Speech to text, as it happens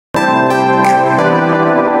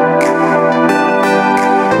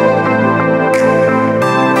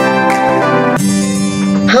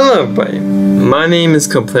everybody, my name is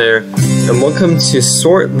Codeplayer, and welcome to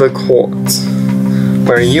Sort the Court,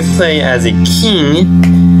 where you play as a king,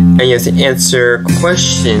 and you have to answer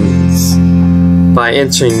questions by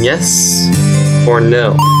answering yes or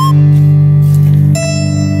no.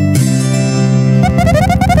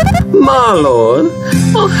 My lord,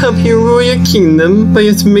 I'll help you rule your kingdom, but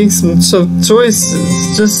you have to make some tough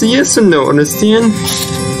choices. Just a yes or no, understand?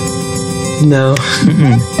 No.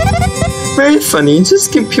 Very funny,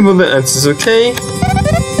 just give people the answers, okay?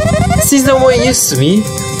 See, it's not what it used to be.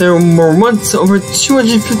 There were once over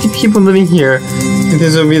 250 people living here. Think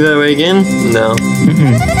this will be that way again? No.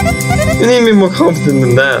 You need to be more confident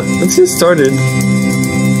than that. Let's get started.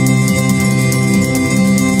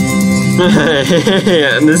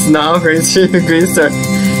 Yeah, this is not a great start.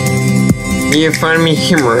 You find me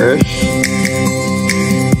humorous?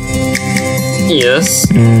 Yes.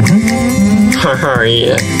 Haha,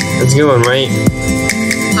 yeah. That's a good one, right?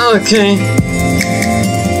 Okay.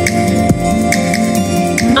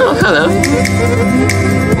 Oh, hello.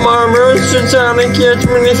 Mama, you're trying to catch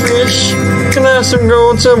many fish. Can I have some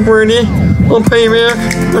gold temporarily? I'll pay you back,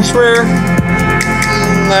 I swear.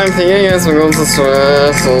 I'm thinking I some gold to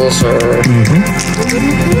swear, so sure.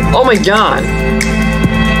 Oh my god!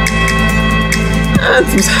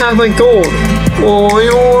 That's half my gold. Oh,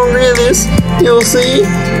 you won't read this. You'll see.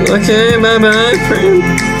 Okay, bye bye, friend.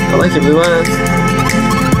 I like your blue eyes.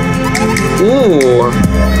 Ooh,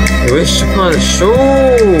 I wish upon a show.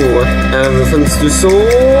 Have the fun to do so.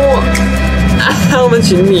 How much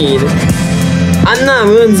you need? I'm not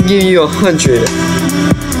willing to give you 100.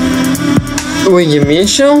 Wait, give me a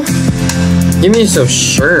show? Give me a show,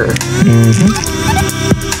 sure.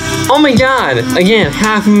 Oh my god! Again,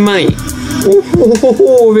 half money.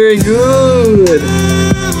 Oh, very good.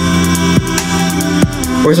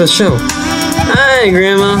 Where's the show? Hi,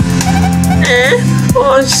 Grandma.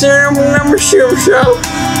 Oh, sure, number show. I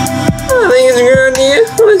think it's a good idea.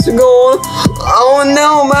 Let's go on. Oh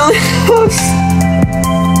no, my house.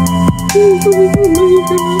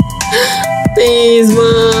 Please,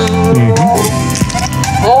 Mom.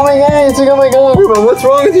 Oh my god, you took out my gold. What's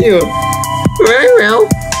wrong with you? Very well.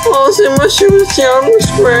 I'll send my shoes down the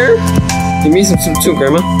square. Give me some soup too,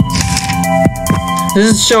 Grandma.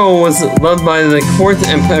 This show was loved by the court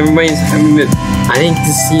and everybody's happy with it. I didn't get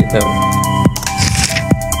to see it though.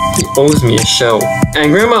 He owes me a show.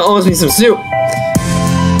 And Grandma owes me some soup.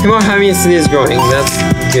 Come on, having a city is growing. That's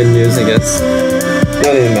good news, I guess.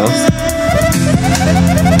 Not even mouse.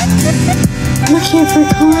 Looking for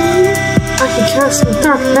coin? I can cast some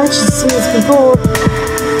dark magic seeds for gold.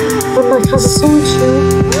 But my cousin sold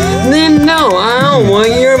you. Then no, I don't want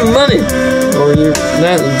your money. Or your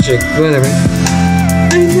magic, whatever.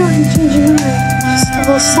 I know you changed your mind. Just a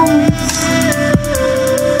little songs.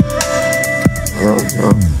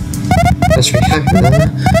 Oh. That should be happy with that.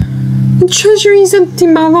 The treasury is empty,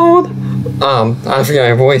 my lord. I forgot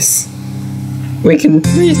your voice. We can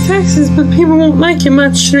raise taxes, but people won't like it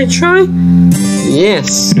much. Should we try?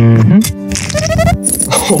 Yes.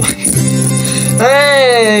 Oh my god.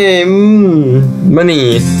 Hey!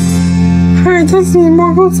 Money. Higher taxes need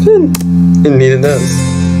more gold spin. Indeed it does.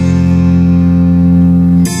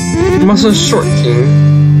 Muscle short king.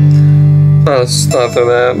 I'll stop that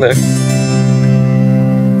out there.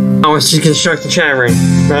 I want you to construct a tavern,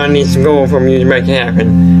 but I need some gold from you to make it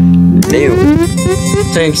happen. No.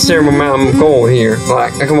 Take a considerable amount of gold here,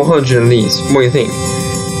 like a couple hundred at least. What do you think?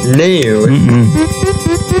 No.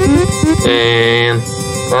 And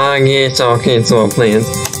I guess I'll cancel our plans.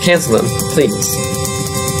 Cancel them, please.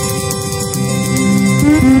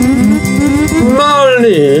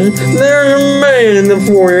 Molly, there's a man in the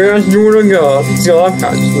foyer that's doing a god. He's got a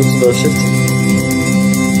patch. Looks delicious.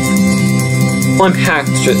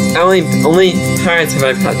 Only pirates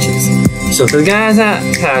have patches. So if the guy has that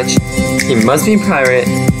patch, he must be a pirate.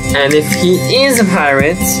 And if he is a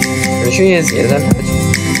pirate, I'm sure he has that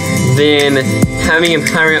patch, then having a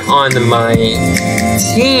pirate on my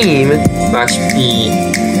team will actually be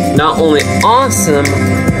not only awesome,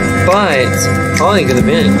 but probably a good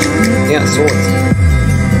advantage. They got swords.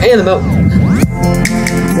 And the boat.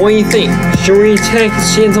 What do you think? Should we take a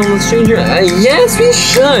chance on the stranger? Yes, we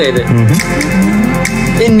should!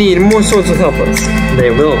 Indeed, more swords will help us. They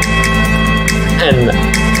will. And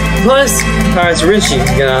plus, pirates are rich, you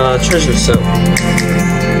got a lot of treasure, so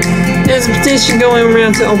there's a petition going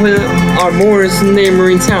around to open our borders in the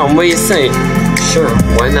neighboring town. What do you say? Sure,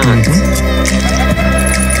 why not?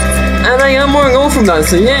 And I got more gold from that,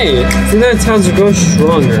 so yay! So that towns will grow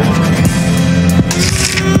stronger.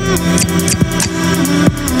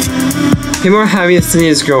 People are happy the city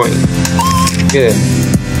is growing. Good.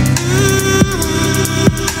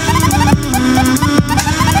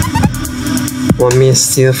 Want me to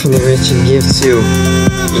steal from the rich and give to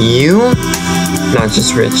you? Not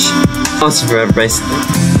just rich, also for everybody.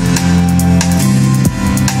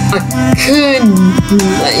 I could,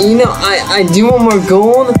 you know, I do want more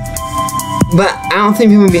gold, but I don't think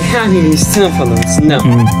people would be happy if you steal from them, so no.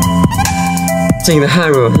 Taking the high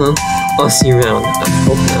road, huh? I'll see you around. I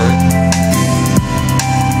hope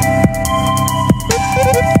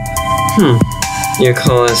not. You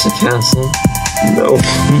call us a castle? No.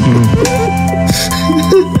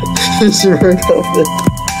 It's your work outfit.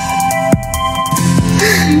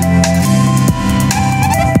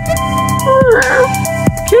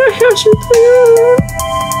 Can I catch you, please?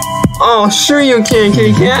 Oh, sure you can,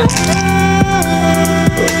 kitty cat.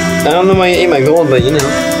 I don't know why you ate my gold, but you know.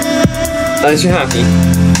 At least you're happy.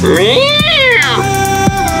 Were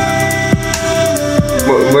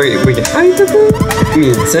you happy about that? I mean,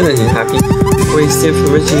 it said that you're happy. Wait, steal from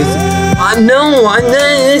the rich and no!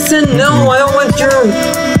 They said no! I don't want your...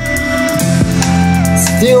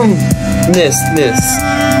 Steal this.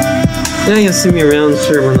 Yeah, you'll see me around,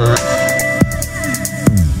 sure, why not?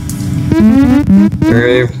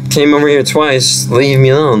 I came over here twice, just leave me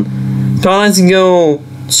alone. So let's go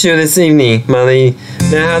to this evening, my lady.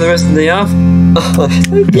 May I have the rest of the day off?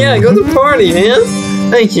 Yeah, go to the party, man!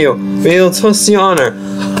 Thank you. We'll toast to your honor.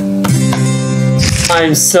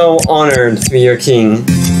 I'm so honored to be your king.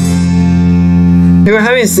 You are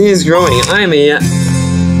happy to see us growing. I am a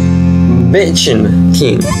bitchin'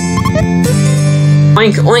 king.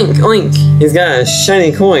 Oink, oink, oink. He's got a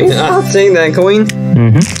shiny coin. I'll take that coin.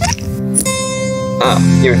 Oh,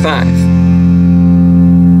 you're 5.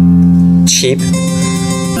 Cheap.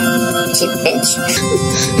 Cheap bitch.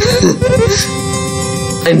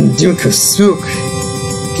 I'm Duke of Spook.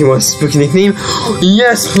 You want a spooky nickname?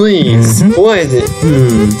 Yes, please! What is it?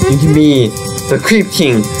 You can be the Creep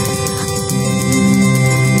King.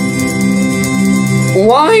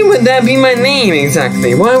 Why would that be my name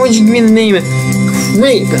exactly? Why would you give me the name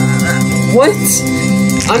Creep? What?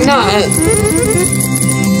 I'm not.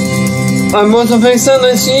 I'm supposed to pay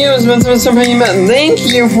something to you. I'm supposed to something you meant. Thank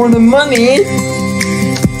you for the money.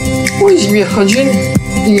 What did you give me 100?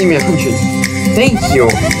 You gave me 100. Thank you.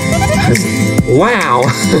 Wow.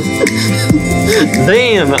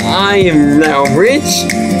 Damn, I am now rich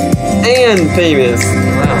and famous.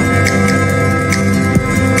 Wow.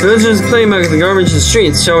 Villagers claim about the garbage in the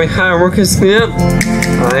streets. Shall we hire workers to clean up?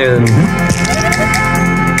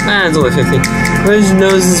 It's only 50. Village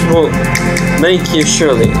noses will make you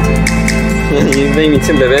surely. You made me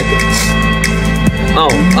too, baby.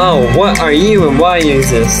 Oh, what are you and why you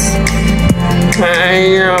exist?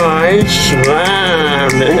 I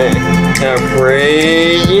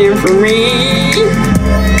praying for me.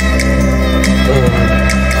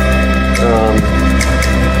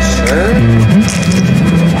 Sure.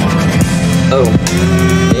 Oh,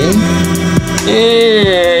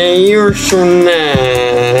 hey, you're so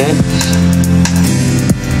nice.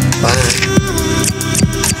 Bye.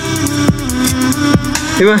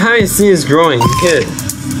 People happy to see us growing. Good.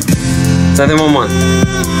 Something 1-1.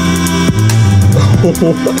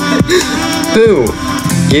 Boo!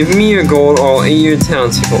 Give me your gold or I'll eat your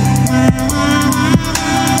townspeople.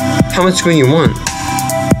 How much gold you want?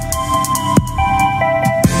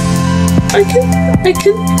 I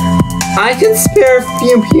can spare a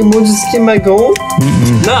few people just to get my gold?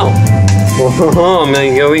 No! Oh, I'm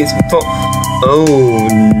gonna go eat some food. Oh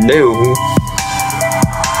no.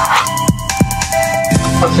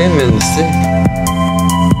 Okay, I'm gonna mistake.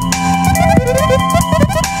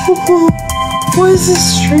 What is this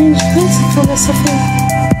strange place I found myself in?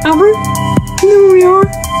 Albert? You know where we are?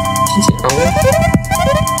 Did you Albert?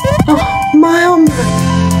 Oh, my Albert.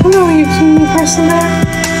 Hello, you kingly person there.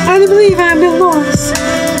 I do believe I have been lost.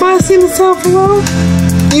 Might I see myself alone?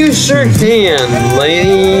 You sure can,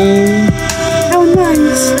 lady. How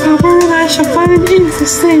nice. Albert and I shall find an inn to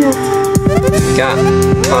stay at. Got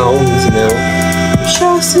pounds now.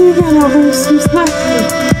 Shall see you again, Albert. Seems likely.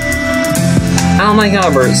 I don't like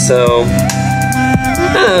Albert, so...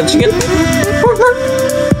 chicken.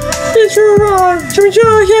 It's your should we try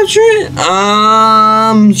to capture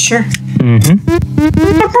it? Sure.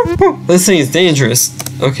 This thing is dangerous.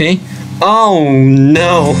 Okay. Oh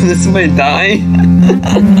no, this might die.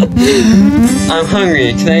 I'm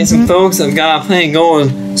hungry. Can I eat some folks? I've got plenty of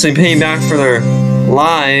gold, so they pay back for their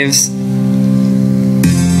lives.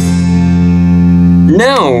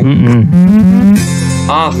 No.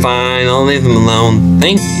 Ah, fine. I'll leave them alone.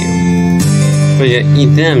 Thank you. But you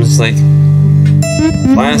eat them just like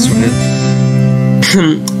last one.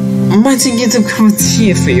 Might I get some cup of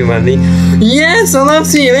tea for you, buddy? Yes, I love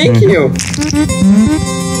tea. Thank you.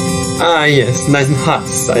 Ah, yes, nice and hot,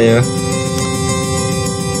 sire.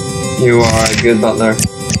 You are a good butler.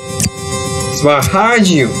 So I hired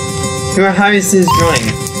you. You are hired since joining.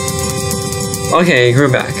 Okay, we're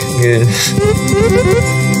back. Good.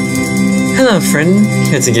 Hello, friend.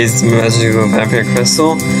 Can't you gaze at the magical vampire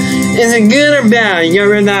crystal? Is it good or bad? You got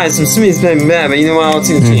red eyes. I'm assuming it's been bad, but you know what? I'll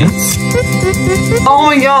take a chance. Oh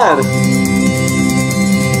my god!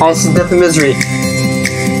 I see death and misery.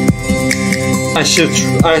 I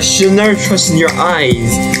should never trusted your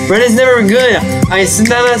eyes. Red is never good. I said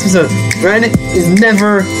that last episode. Red is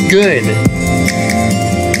never good.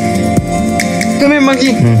 Come here,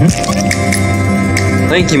 monkey.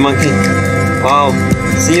 Thank you, monkey. I'll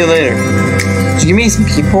see you later. Did you give me some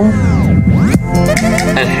people?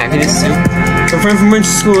 And happiness too? My friend from Winter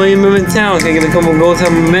School, you move in town. Can I get a couple gold to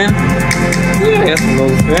help me, man? Yeah, I got some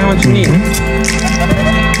gold. How much you need?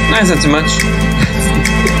 That's not too much.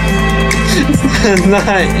 It's not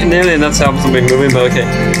nearly enough to help somebody moving, but okay.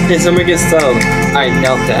 Okay, somebody gets startled. I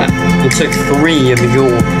doubt that. You took 3 of the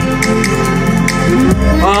gold.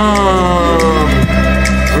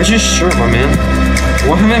 Where's your shirt, my man?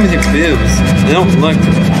 What happened with your boobs? They don't look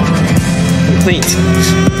complete.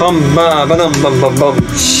 Bum ba ba dum bum bum bum.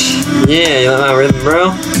 Yeah, you like my rhythm, bro?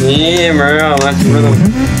 Yeah, bro, I like the rhythm.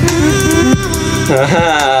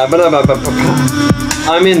 Haha, ba da ba ba ba.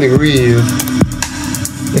 I'm in the groove.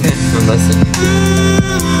 Okay, I'm listening.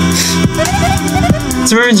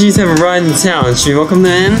 Some refugees have arrived in town. Should we welcome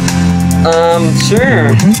them in?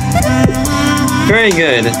 Sure. Very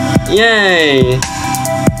good. Yay!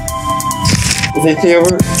 Is day 3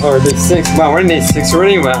 over? Or day 6? Wow, we're in day 6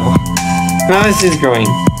 already? Wow. How is this growing?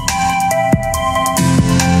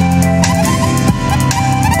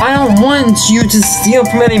 I don't want you to steal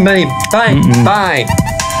from anybody. Bye. Bye.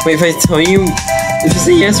 Wait, if I tell you, if you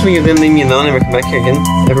say yes, will you then leave me alone and never come back here again?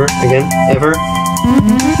 Ever? Again? Ever?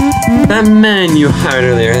 That man you hired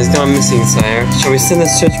earlier has gone missing, sire. Shall we send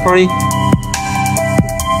this search party?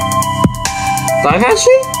 Live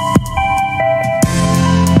action?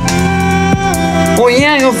 Oh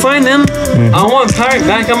yeah, go find them. I want Pirate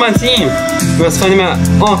back on my team. We must find him at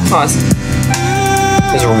all costs.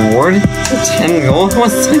 As a reward? 10 gold? Who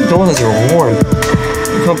wants 10 gold as a reward?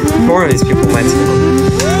 How poor are these people in my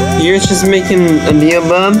team? You're just making a deal,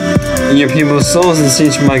 bub? Your people's souls in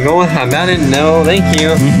exchange for my gold? How about it? No, thank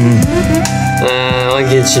you. I'll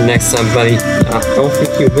get you next time, buddy. I don't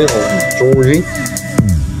think you will, Georgie.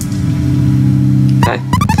 Hi.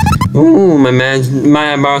 Ooh, might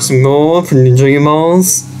I borrow some gold from the Dragon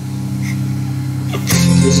Balls?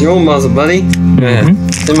 Here's your own balls, buddy. Go ahead.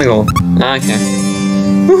 Take my gold. Okay.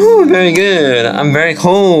 Woohoo, very good. I'm very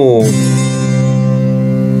cold.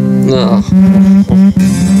 Ugh.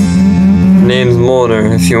 Name's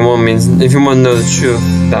Mulder. If you want to know the truth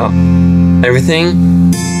about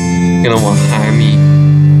everything, you're gonna want to hire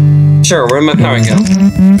me. Sure, where'd my power go?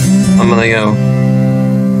 I'm gonna go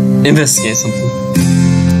investigate something.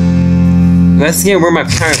 Investigate where my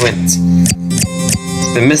pirate went.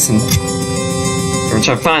 He's been missing. We're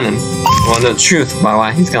trying to find him. I want to know the truth about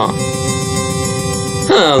why he's gone.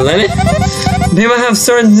 Hello, Lenny. People have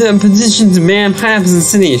started a petition to ban pineapples in the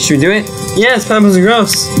city. Should we do it? Yes, pineapples are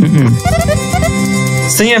gross.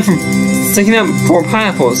 Sticking up for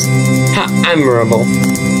pineapples. How admirable.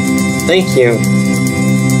 Thank you.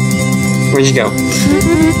 Where'd you go?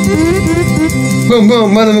 Boom,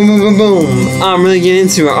 boom, boom, boom, boom, boom. I'm really getting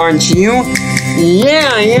into it, aren't you? Yeah,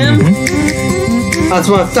 I am. That's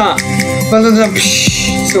what I thought.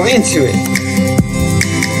 So into it.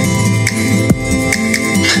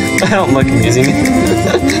 I don't look amazing. I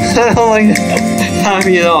don't look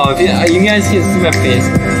happy at all. You guys can't see my face.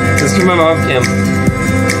 Just through my webcam.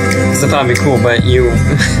 Because I thought it'd be cool, but you... I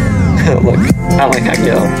don't look happy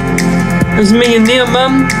at all. Just make a deal,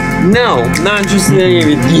 Mom? No, not interested in any of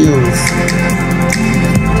your deals.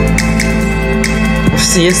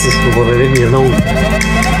 See, yes, this people, they leave me alone.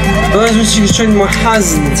 Those wish you construct more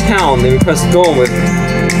houses in town, they request gold with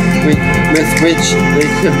which they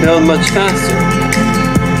could build much faster.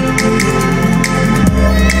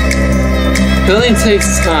 Building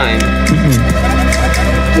takes time.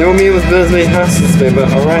 They won't be able to build as many houses today, but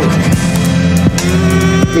alright.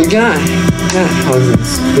 We got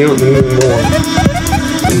houses. We don't need more.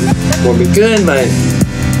 Will be good, but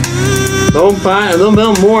they'll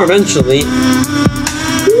build more eventually.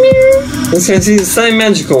 This guy's slightly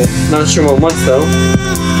magical. Not sure what once though.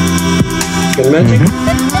 Good magic?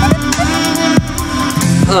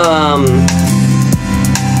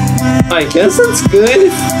 I guess it's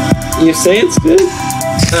good. You say it's good? I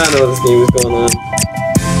don't know what this game is going on.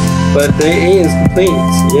 But the A is complete.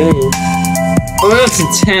 Yay. Oh, that's a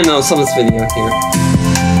 10. I'll stop this video here.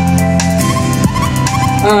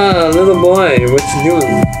 Little boy, what you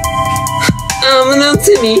doing? Hello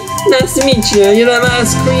Timmy. Nice to meet you. You love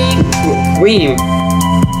ice cream? Cream?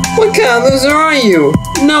 What kind of loser are you?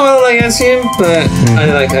 No, I don't like ice cream, but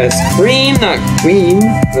I like ice cream, not cream.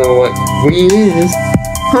 So what cream is?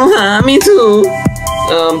 Haha, me too.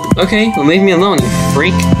 Okay, well, leave me alone, you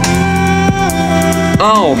freak.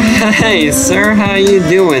 Oh, hey, sir, how you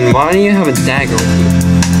doing? Why do you have a dagger with you?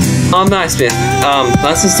 I'm blacksmith.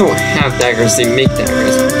 Blacksmiths don't have daggers, they make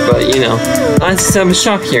daggers. But, you know, I just have a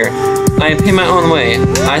shop here. I pay my own way.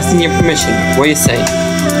 I just need your permission. What do you say? Do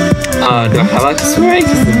I have access to it?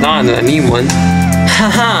 Because if not, I need one.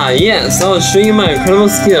 Haha, yes, I'll show you my incredible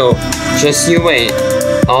skill. Just you wait.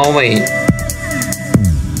 I'll wait.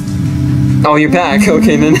 Oh, you're back.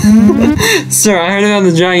 Okay, then. Sir, I heard about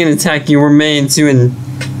the dragon attack you were made to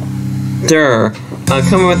endure.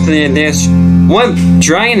 Come with the idea. What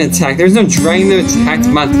dragon attack? There's no dragon that attacked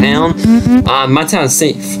my town. My town is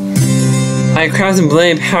safe. I crafted a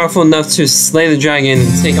blade powerful enough to slay the dragon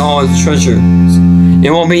and take all its treasures.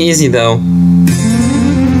 It won't be easy, though.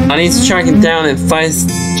 I need to track it down and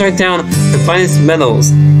track down the finest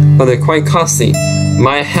metals, but they're quite costly.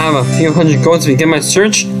 Might have a few hundred gold to begin my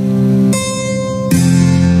search.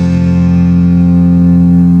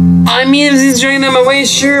 I mean, if he's dragging out my way,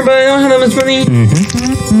 sure, but I don't have that much money.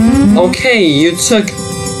 Okay, you took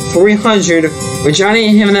 300, which I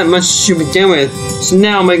didn't have that much to begin with. So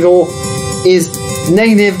now my goal is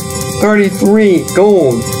negative 33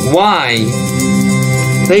 gold. Why?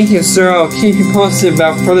 Thank you, sir. I'll keep you posted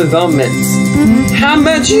about further developments. How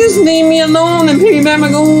about you just leave me alone and pay me back my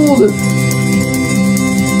gold?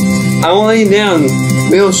 I won't lay you down.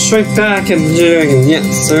 We'll strike back at the dragon. Yes,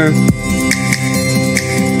 sir.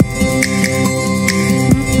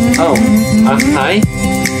 Oh, hi?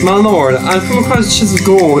 My lord, I've come across a chest of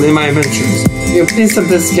gold in my adventures. Will you please accept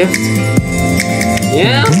this gift?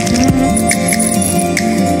 Yeah?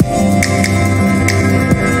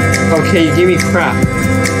 Okay, you give me crap.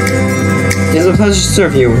 It's a pleasure to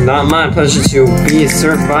serve you, not my pleasure to be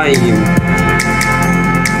served by you.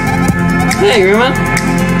 Hey, Grandma!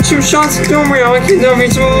 Shoot shots, don't worry, I'll keep them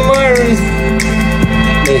reachable admirers.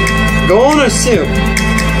 Wait, gold or soup?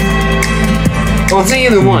 Well, I'll take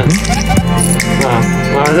either one. Well,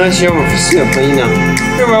 I was actually over for soup, but you know.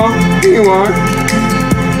 Here you are.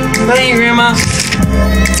 Hey, Grandma.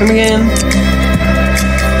 Come again.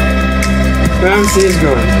 Perhaps he is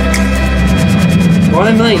going. What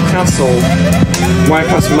a blank castle. White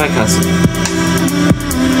castle, my castle.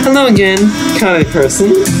 Hello again, kindly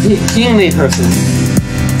person. Kingly person.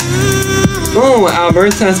 Oh,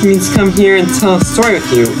 Albert asked me to come here and tell a story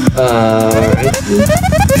with you.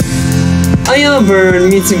 A yellow bird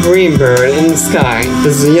meets a green bird in the sky.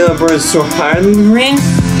 Does the yellow bird soar higher than the green?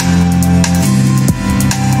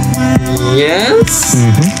 Yes?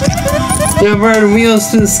 The yellow bird wheels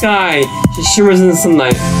through the sky. She shimmers in the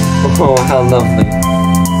sunlight. Oh, how lovely.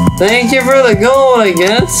 Thank you for the gold, I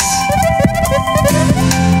guess.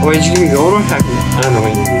 Oh, wait, did you give me gold or happy? I don't know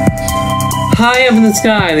what you mean. High up in the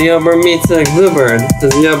sky, the yellow bird meets a blue bird.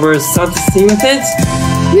 Does the yellow bird stop to sing with it?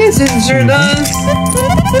 Yes, it sure does.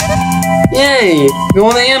 Yay!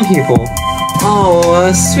 Gold AM people.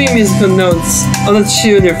 Oh, sweet musical notes of the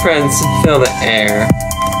two and your friends fill the air.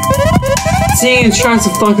 Singing attracts a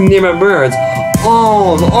flock of nearby birds.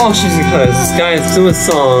 Oh, all shoots and colors. The sky is filled with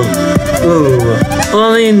song. Ooh.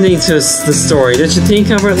 Only ending to the story. Don't you think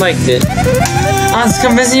Albert liked it? I'll just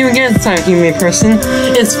come visit you again this time, kingly person.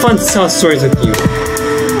 It's fun to tell stories with you.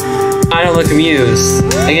 I don't look amused.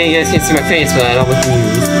 Again, you guys can't see my face, but I don't look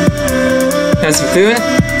amused. Have some food?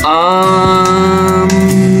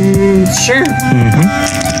 Sure.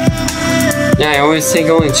 Yeah, I always take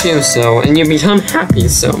only two, so, and you become happy,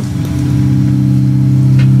 so.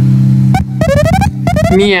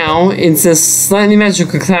 Meow, it's a slightly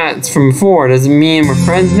magical class from before. Does it mean we're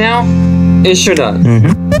friends now? It sure does.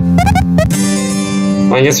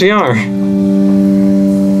 I guess we are.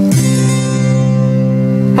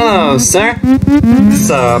 Hello, sir.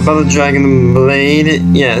 So, about the dragon blade?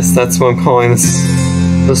 Yes, that's what I'm calling this,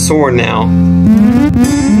 the sword now.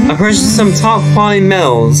 I purchased some top quality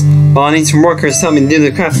metals, but I need some workers to help me do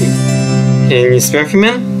the crafting. Can you spare a few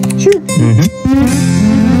men? Sure.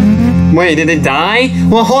 Wait, did they die?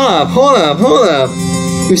 Well, hold up.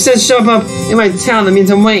 You said show up in my town, that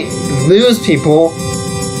means I might lose people.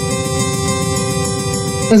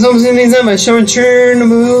 Let's hope things up. I shall return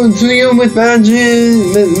to you with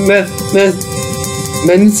badges.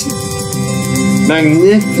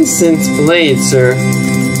 Magnificent blade, sir.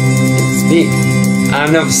 Speak. I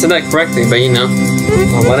don't know if I said that correctly, but you know.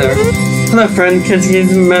 Oh, whatever. Hello, friend. Can't you get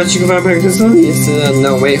the magic of our practice on these?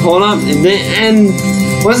 No, wait, hold up. And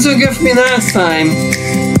wasn't so good for me last time.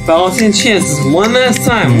 But I'll take chances one last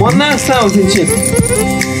time. One last time I'll take chances.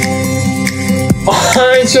 Oh,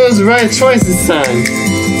 I chose the right choice this time.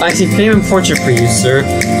 I see fame and fortune for you, sir.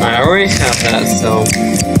 I already have that, so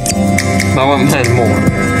I won't plan more.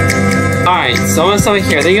 Alright, so I'm gonna stop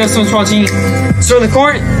here. Thank you guys so much for watching. Start the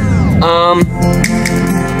court. I'll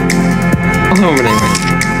have over there.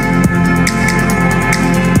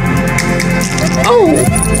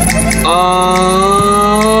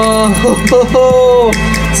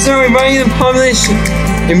 Sir, we brought you the population.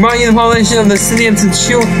 We brought you the population of the city up to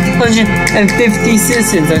 250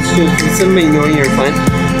 citizens. That's true. Somebody know you're fine.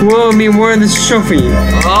 We'll be awarded this trophy.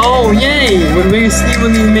 Oh, yay! When we sleep, we'll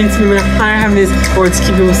need to maintain a higher happiness or to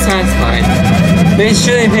keep people satisfied. Make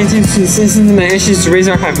sure they pay attention to the citizens and their issues to raise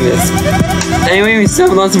our happiness. Anyway, we still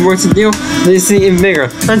have lots of work to do. Let's see in bigger.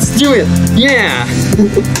 Let's do it! Yeah!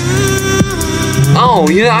 Oh,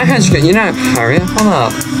 you're the eye patch guy. You're not a pirate. Hold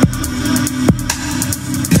up.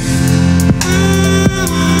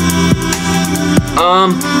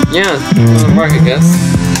 Yeah. Doesn't work, I guess.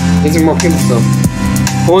 These are more people, though.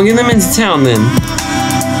 We'll get them into town, then.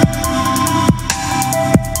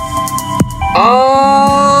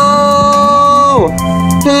 Oh!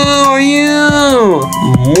 Who are you?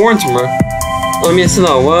 Mortimer. Let me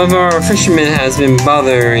know. One of our fishermen has been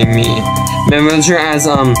bothering me. Manager as,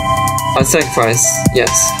 a sacrifice.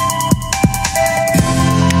 Yes.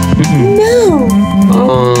 No!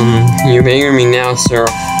 You're angering me now, sir.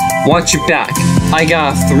 Watch your back. I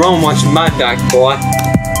got a throne watching my back, boy.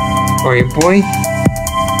 Alright, boy.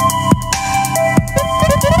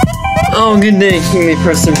 Oh, good day, kingly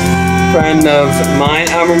person. Friend of mine.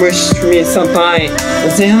 I have a wish for me to stop by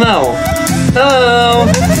and say hello. Hello!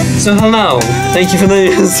 So, hello. Thank you for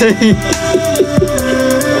letting me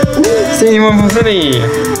say one for me.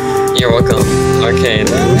 You're welcome. Okay,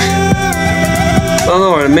 then. Oh,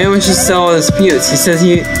 Lord, a man wishes to settle disputes. He says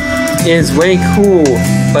he is way cool,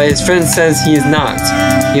 but his friend says he is not.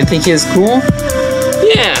 You think he is cool?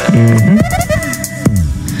 Yeah!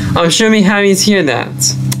 I'm sure he'll be happy to hear that.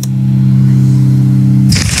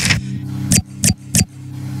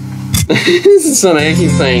 This is fun, I gotta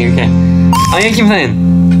keep playing, okay. I gotta keep playing.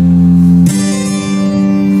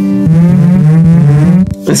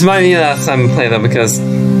 This might be the last time I play though, because,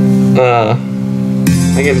 I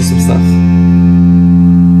gotta do some stuff.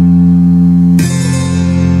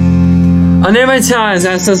 A nearby town has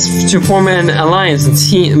asked us to form an alliance and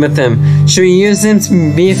team with them. Should we use them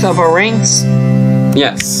to beef up our ranks?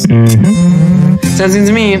 Yes. Sounds good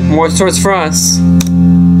to me. More swords for us.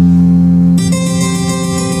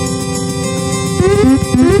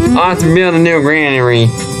 I'll have to build a new granary.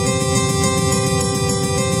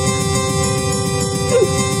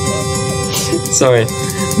 Sorry.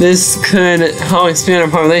 This could help expand our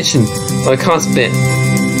population, but it costs a bit.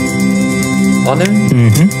 On there?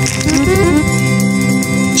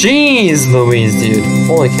 Jeez Louise, dude.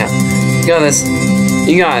 Holy cow. You got this.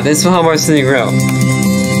 You got it. This will help our city grow.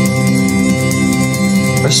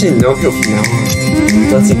 I should know people from now on.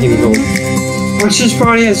 That's a give me gold. Our church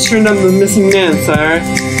party has turned up the missing man, sire,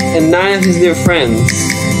 and 9 of his new friends.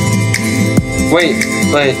 Wait,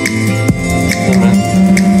 but...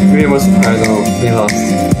 Maybe it wasn't part though. They lost.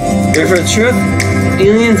 Wait for the truth?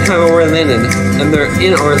 Aliens have already landed, and they're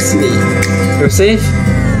in our city. We're safe?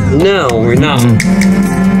 No, we're not.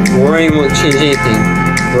 Worrying won't change anything.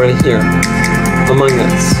 We're right here. Among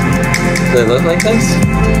us. Do they look like this?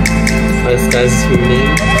 Nice guys who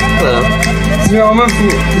name. Hello.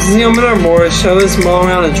 This is the omen our board. Show this small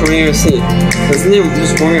around and join your seat. Doesn't it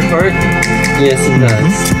just warm your heart? Yes, it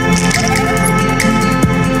does.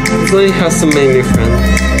 This lady has so many new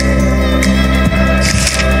friends.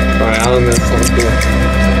 Alright, I'll admit something cool.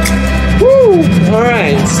 Woo!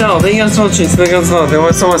 Alright, so thank you guys for watching. So thank you guys for watching.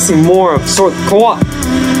 If you want to see more of Sword Co-op,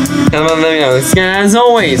 and let me know. As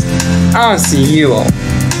always, I'll see you all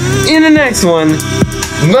in the next one.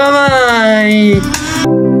 Bye bye!